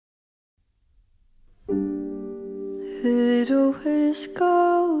It always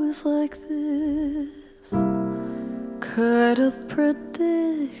goes like this. Could have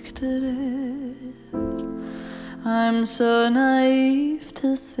predicted it. I'm so naive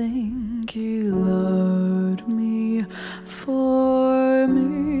to think you loved me for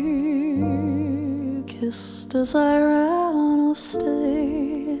me. Kissed as I ran off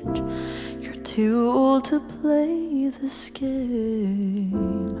stage. You're too old to play this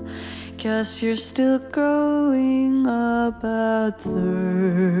game. Guess you're still growing about 30.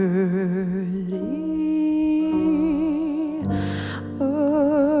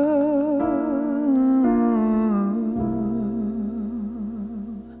 Oh.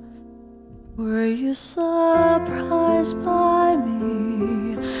 Were you surprised by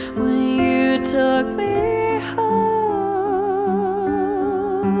me when you took me home?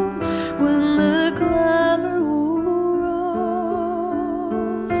 When the glamour wore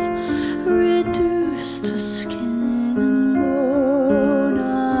off, reduced to skin and bone,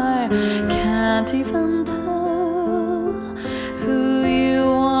 I can't even tell who you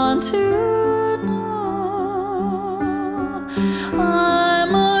want to know.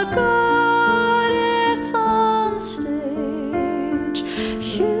 I'm a goddess on stage,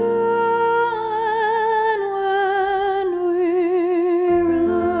 human when we're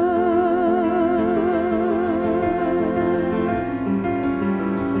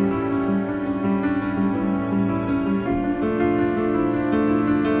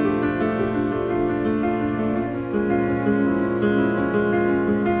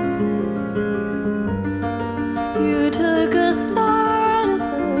You took a star to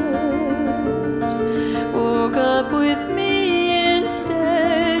bed, woke up with me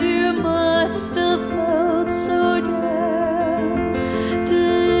instead. You must have felt so damn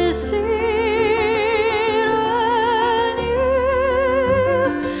deceived when you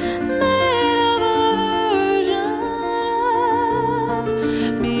made up a version of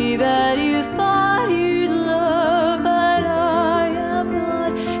me that you thought you'd love, but I am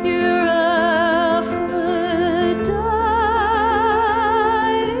not your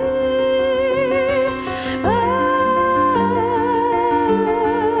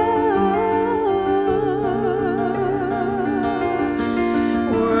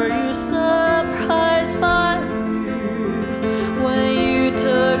Were you surprised by me when you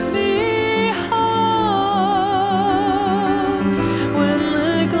took me home? When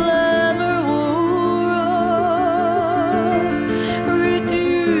the glamour wore off,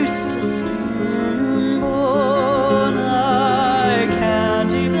 reduced to skin and bone, I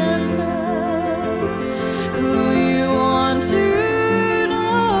can't even tell who you want to know.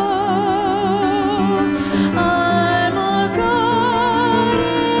 I'm a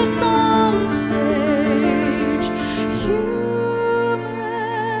goddess on stage, human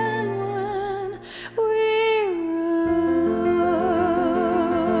when we're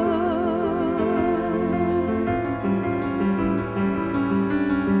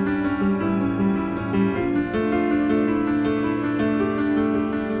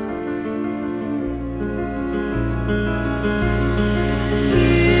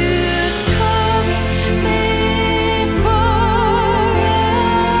You took me for a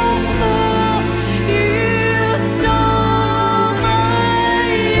fool. You stole my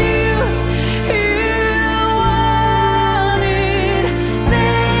youth. You wanted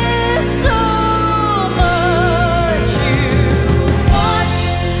this so much. You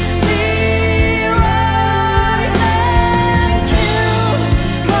watched me rise and kill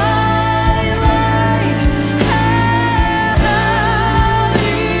my life. And now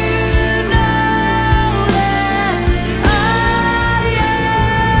you know that I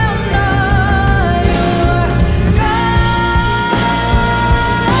am not your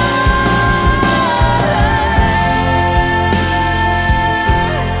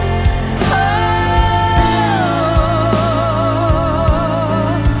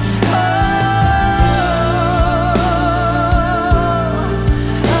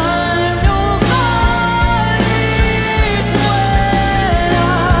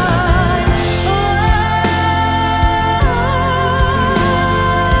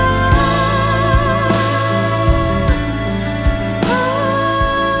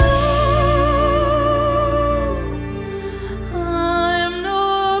I'm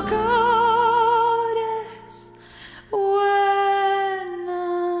no goddess when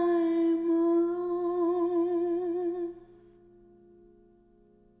I'm alone.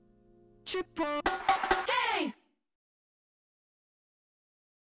 Triple.